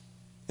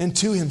and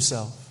to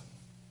Himself.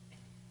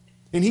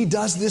 And He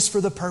does this for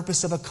the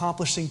purpose of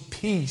accomplishing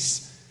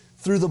peace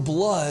through the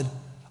blood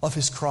of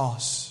His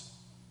cross.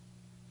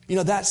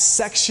 That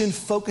section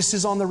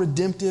focuses on the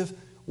redemptive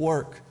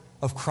work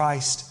of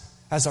Christ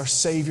as our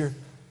Savior,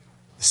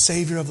 the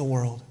Savior of the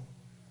world.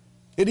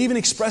 It even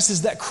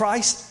expresses that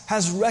Christ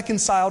has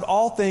reconciled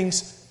all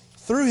things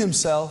through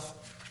Himself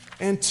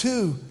and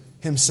to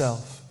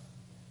Himself.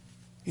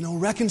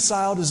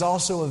 Reconciled is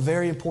also a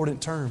very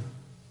important term.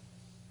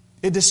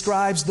 It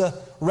describes the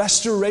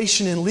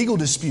restoration in legal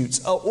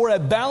disputes or a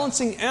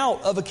balancing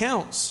out of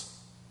accounts.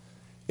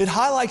 It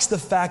highlights the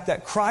fact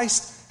that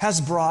Christ has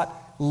brought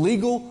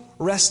legal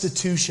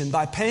restitution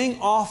by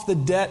paying off the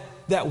debt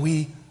that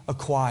we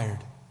acquired.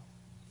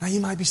 Now you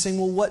might be saying,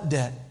 well, what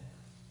debt?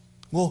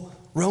 Well,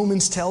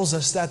 Romans tells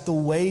us that the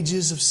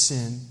wages of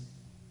sin,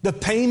 the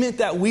payment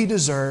that we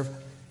deserve,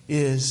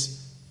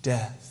 is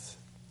death.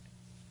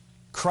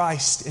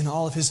 Christ, in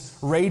all of His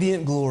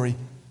radiant glory,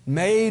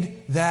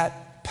 made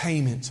that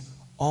payment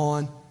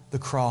on the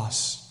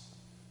cross.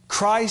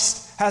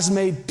 Christ has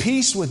made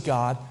peace with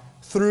God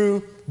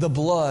through the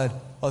blood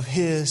of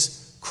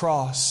His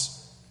cross.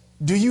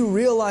 Do you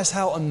realize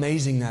how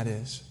amazing that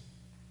is?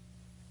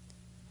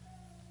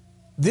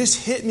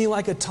 This hit me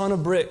like a ton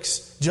of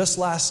bricks just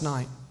last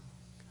night.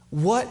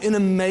 What an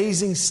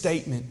amazing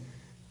statement.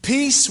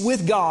 Peace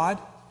with God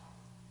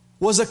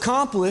was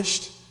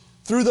accomplished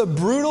through the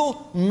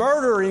brutal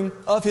murdering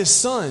of His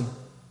Son.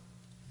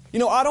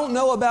 I don't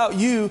know about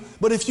you,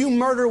 but if you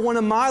murder one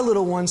of my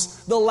little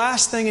ones, the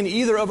last thing in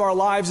either of our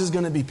lives is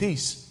going to be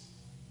peace.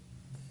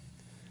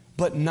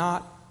 But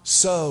not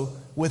so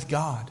with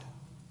God.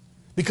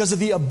 Because of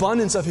the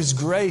abundance of His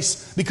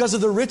grace, because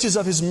of the riches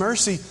of His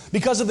mercy,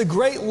 because of the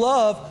great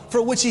love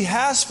for which He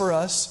has for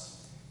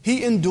us,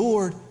 He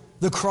endured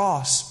the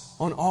cross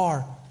on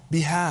our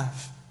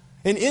behalf.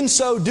 And in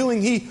so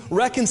doing, He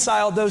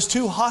reconciled those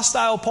two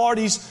hostile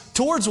parties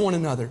towards one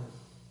another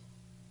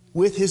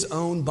with His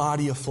own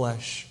body of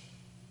flesh.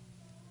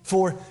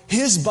 For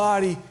His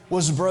body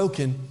was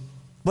broken,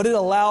 but it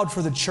allowed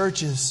for the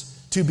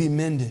churches to be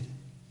mended.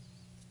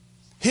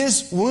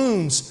 His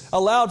wounds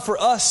allowed for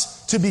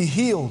us to be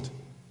healed.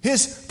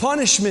 His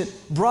punishment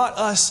brought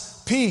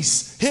us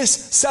peace. His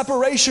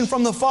separation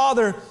from the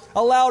Father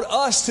allowed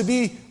us to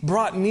be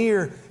brought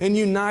near and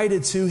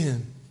united to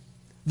Him.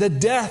 The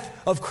death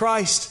of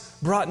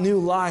Christ brought new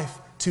life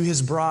to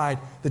His bride,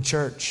 the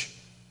church.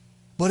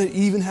 But it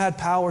even had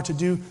power to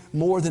do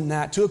more than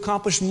that, to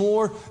accomplish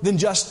more than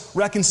just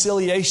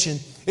reconciliation.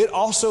 It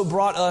also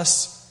brought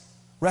us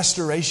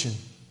restoration.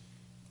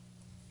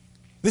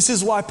 This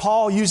is why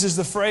Paul uses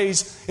the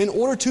phrase, in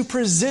order to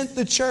present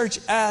the church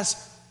as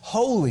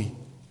holy,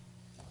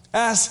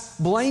 as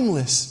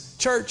blameless.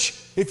 Church,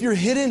 if you're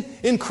hidden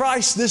in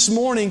Christ this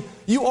morning,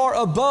 you are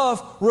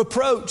above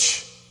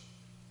reproach.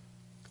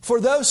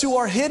 For those who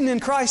are hidden in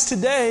Christ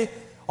today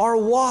are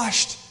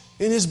washed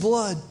in His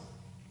blood.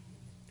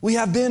 We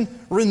have been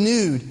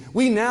renewed.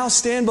 We now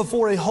stand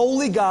before a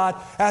holy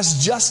God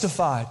as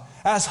justified,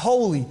 as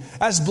holy,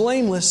 as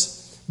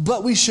blameless.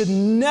 But we should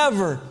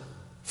never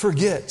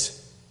forget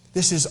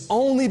this is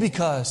only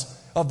because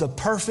of the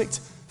perfect,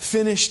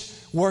 finished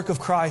work of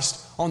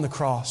Christ on the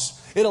cross.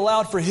 It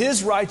allowed for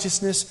His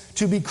righteousness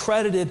to be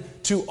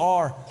credited to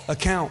our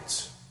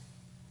account.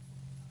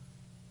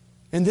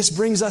 And this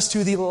brings us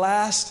to the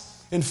last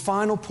and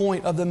final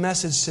point of the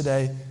message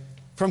today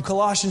from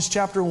Colossians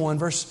chapter 1,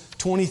 verse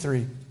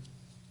 23.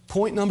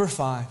 Point number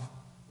 5.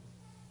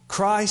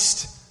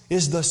 Christ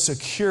is the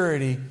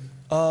security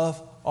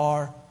of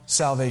our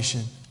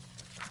salvation.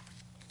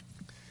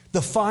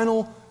 The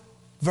final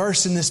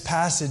verse in this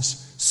passage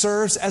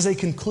serves as a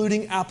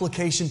concluding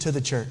application to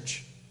the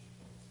church.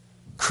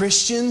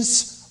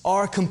 Christians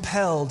are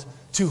compelled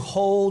to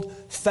hold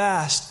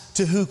fast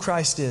to who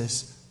Christ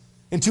is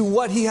and to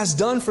what He has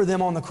done for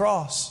them on the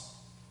cross.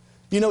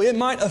 It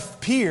might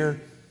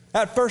appear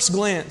at first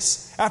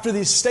glance, after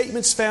these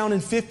statements found in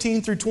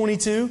 15 through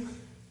 22,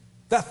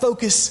 that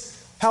focus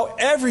how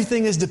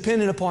everything is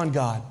dependent upon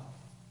God,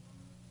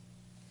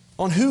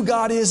 on who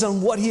God is,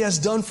 on what He has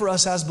done for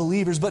us as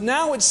believers. But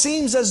now it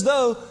seems as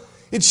though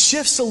it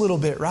shifts a little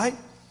bit, right?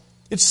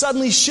 It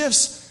suddenly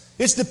shifts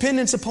its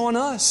dependence upon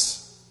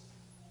us.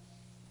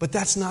 But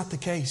that's not the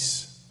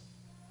case.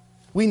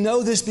 We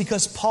know this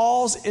because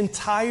Paul's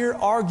entire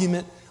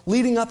argument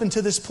leading up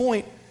into this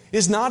point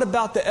is not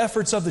about the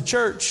efforts of the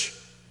church,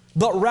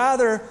 but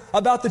rather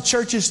about the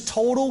church's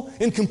total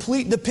and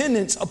complete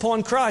dependence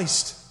upon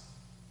Christ.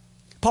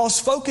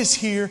 Paul's focus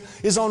here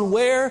is on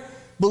where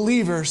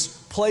believers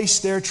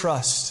place their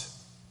trust.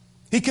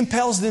 He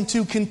compels them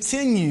to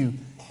continue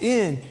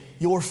in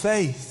your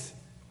faith,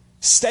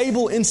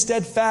 stable and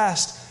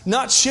steadfast,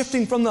 not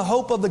shifting from the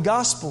hope of the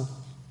gospel.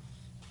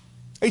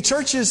 A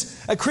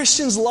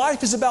Christian's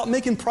life is about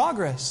making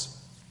progress.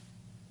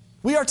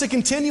 We are to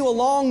continue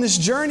along this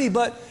journey,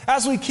 but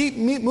as we keep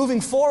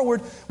moving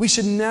forward, we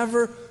should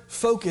never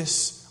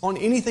focus on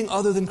anything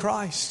other than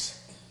Christ,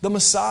 the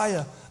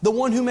Messiah, the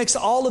one who makes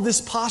all of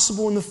this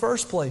possible in the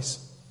first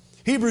place.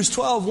 Hebrews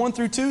 12, 1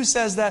 through 2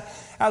 says that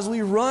as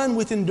we run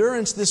with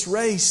endurance this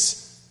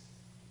race,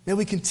 may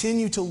we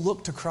continue to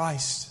look to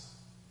Christ.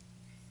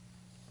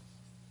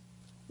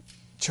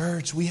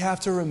 Church, we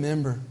have to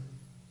remember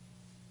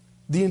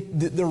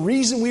the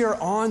reason we are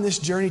on this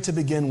journey to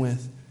begin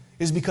with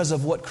is because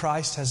of what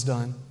Christ has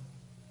done.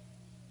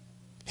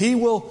 He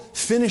will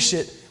finish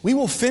it. We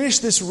will finish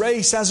this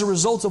race as a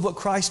result of what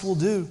Christ will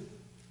do.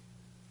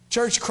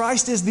 Church,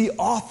 Christ is the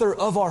author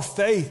of our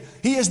faith.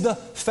 He is the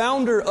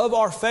founder of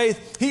our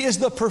faith. He is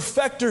the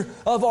perfecter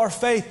of our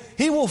faith.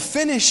 He will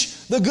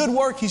finish the good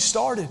work He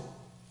started.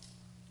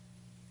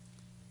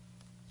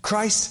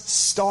 Christ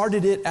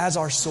started it as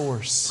our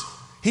source.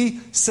 He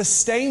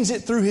sustains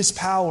it through His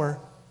power.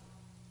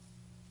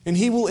 And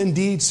He will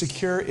indeed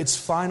secure its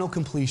final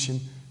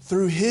completion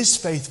through His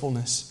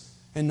faithfulness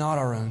and not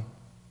our own.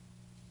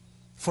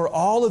 For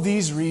all of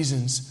these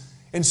reasons,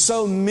 and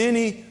so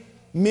many,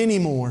 many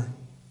more,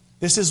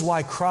 this is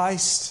why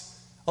Christ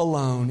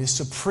alone is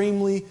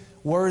supremely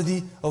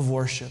worthy of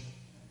worship.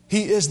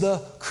 He is the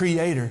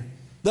Creator,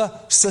 the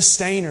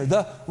Sustainer,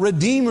 the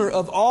Redeemer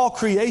of all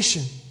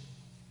creation.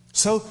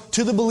 So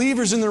to the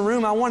believers in the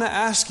room, I want to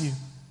ask you,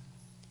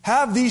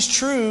 have these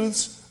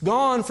truths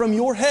gone from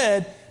your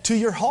head to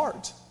your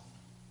heart?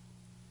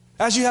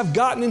 As you have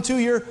gotten into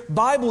your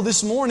Bible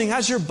this morning,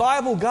 has your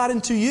Bible got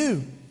into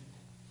you?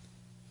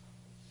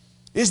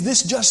 Is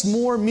this just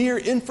more mere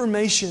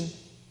information,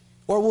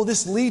 or will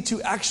this lead to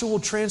actual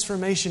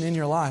transformation in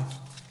your life?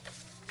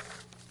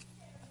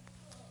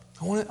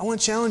 I want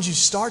to challenge you,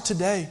 start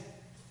today.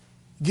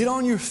 Get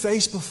on your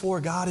face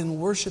before God and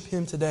worship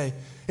Him today.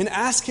 And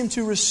ask Him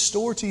to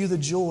restore to you the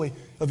joy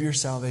of your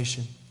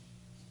salvation.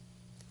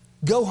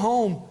 Go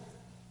home.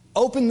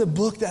 Open the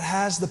book that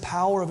has the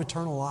power of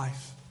eternal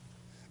life.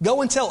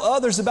 Go and tell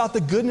others about the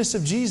goodness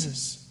of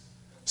Jesus.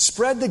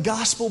 Spread the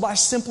gospel by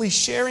simply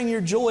sharing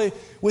your joy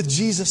with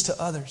Jesus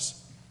to others.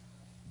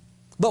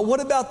 But what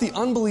about the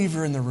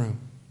unbeliever in the room?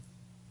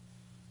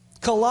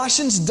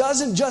 Colossians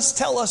doesn't just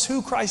tell us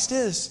who Christ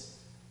is.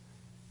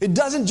 It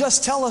doesn't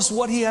just tell us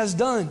what He has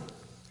done.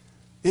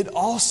 It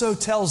also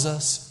tells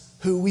us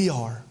who we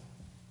are.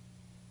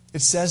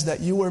 It says that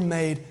you were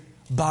made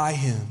by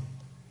Him.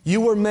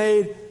 You were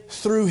made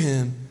through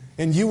Him,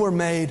 and you were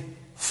made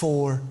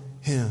for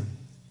Him.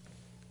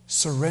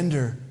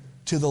 Surrender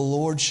to the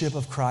Lordship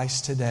of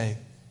Christ today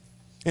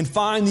and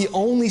find the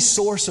only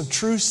source of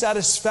true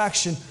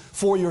satisfaction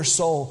for your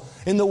soul.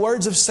 In the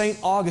words of St.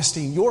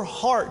 Augustine, your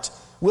heart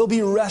will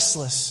be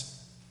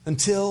restless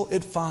until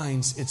it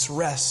finds its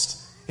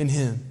rest in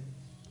Him.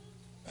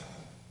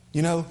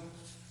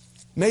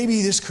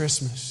 Maybe this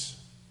Christmas,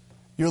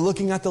 you're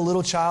looking at the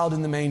little child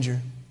in the manger,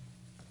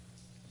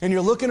 and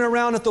you're looking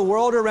around at the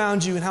world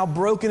around you and how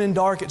broken and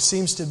dark it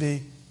seems to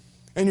be.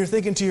 And you're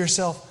thinking to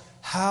yourself,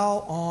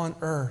 how on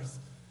earth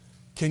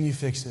can you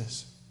fix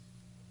this?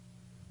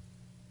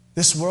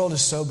 This world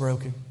is so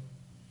broken.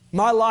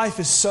 My life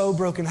is so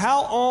broken.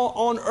 How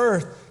on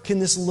earth can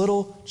this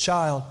little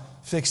child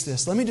fix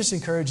this? Let me just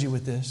encourage you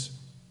with this.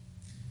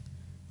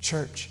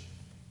 Church,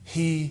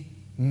 He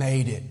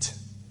made it.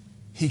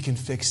 He can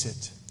fix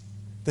it.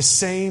 The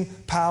same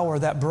power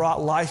that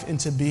brought life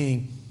into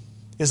being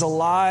is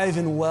alive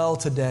and well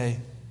today.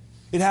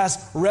 It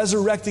has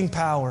resurrecting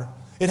power.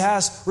 It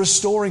has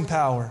restoring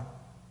power.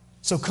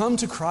 So come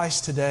to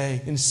Christ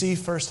today and see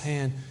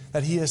firsthand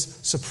that He is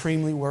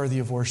supremely worthy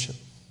of worship.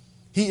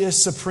 He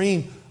is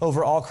supreme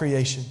over all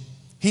creation.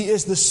 He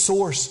is the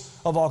source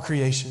of all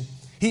creation.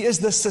 He is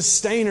the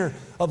sustainer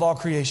of all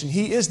creation.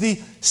 He is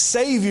the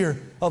Savior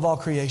of all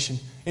creation.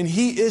 And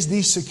He is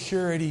the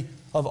security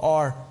of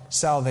our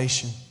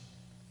salvation.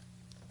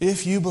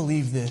 If you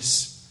believe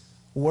this,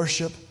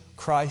 worship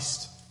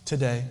Christ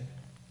today.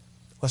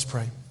 Let's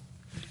pray.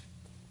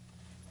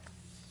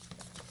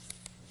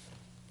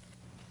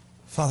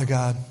 Father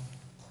God,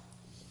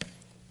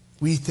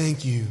 we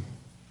thank You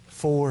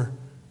for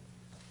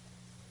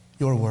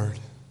Your word.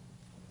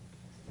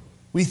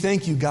 We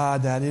thank You,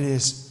 God, that it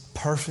is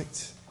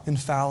perfect,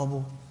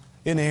 infallible,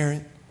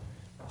 inerrant,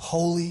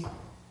 holy,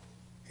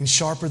 and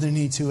sharper than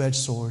any two-edged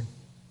sword.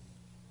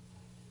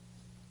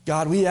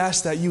 God, we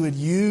ask that You would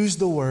use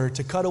the word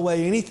to cut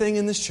away anything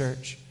in this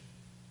church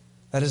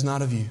that is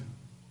not of You.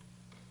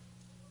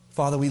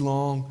 Father, we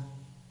long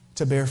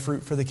to bear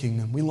fruit for the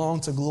kingdom. We long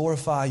to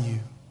glorify You.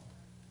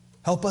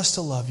 Help us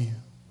to love You.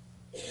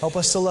 Help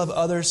us to love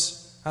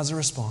others as a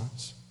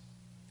response.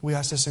 We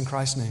ask this in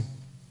Christ's name.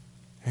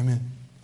 Amen.